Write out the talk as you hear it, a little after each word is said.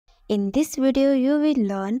In this video, you will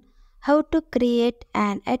learn how to create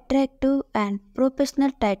an attractive and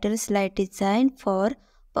professional title slide design for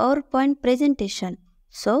PowerPoint presentation.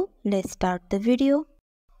 So, let's start the video.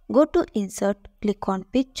 Go to Insert, click on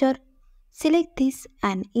Picture, select this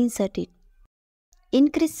and insert it.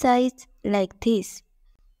 Increase size like this.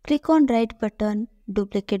 Click on right button,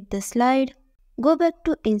 duplicate the slide. Go back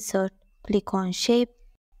to Insert, click on Shape.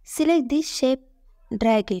 Select this shape,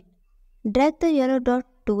 drag it. Drag the yellow dot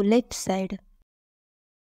to left side.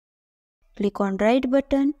 Click on right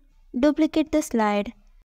button, duplicate the slide.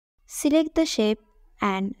 Select the shape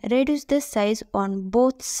and reduce the size on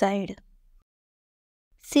both sides.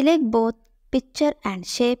 Select both picture and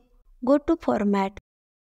shape. Go to Format.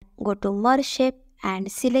 Go to Merge Shape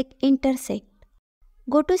and select Intersect.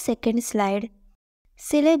 Go to second slide.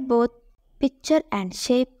 Select both picture and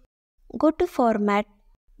shape. Go to Format.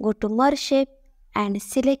 Go to Merge Shape and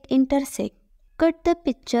select Intersect. Cut the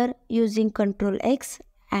picture using Ctrl X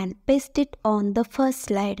and paste it on the first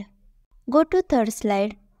slide. Go to third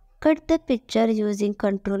slide. Cut the picture using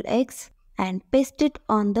Ctrl X and paste it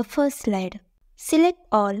on the first slide. Select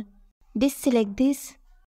all. Deselect this.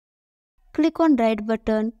 Click on right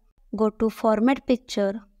button. Go to Format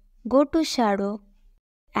Picture. Go to Shadow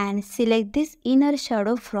and select this inner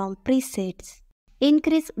shadow from presets.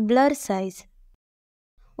 Increase blur size.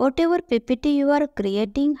 Whatever PPT you are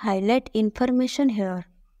creating, highlight information here.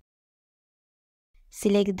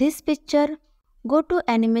 Select this picture. Go to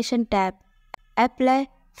Animation tab. Apply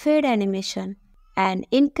Fade Animation and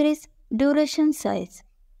increase duration size.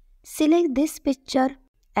 Select this picture.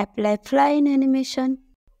 Apply Fly-in Animation.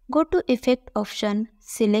 Go to Effect option.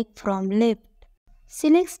 Select from left.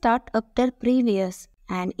 Select Start After Previous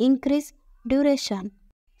and increase duration.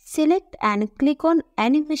 Select and click on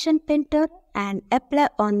Animation Painter and apply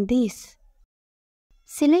on this.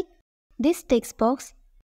 Select this text box.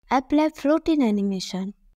 Apply Float-in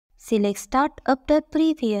Animation. Select Start After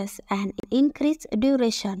Previous and increase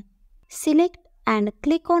duration. Select and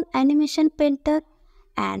click on Animation Painter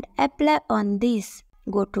and apply on this.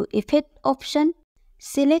 Go to Effect option.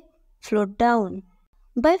 Select Float Down.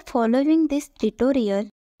 By following this tutorial,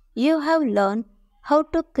 you have learned how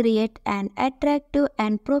to create an attractive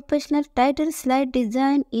and professional title slide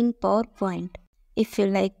design in PowerPoint. If you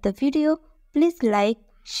like the video, please like,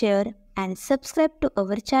 share and subscribe to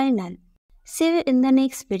our channel. See you in the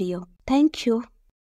next video. Thank you.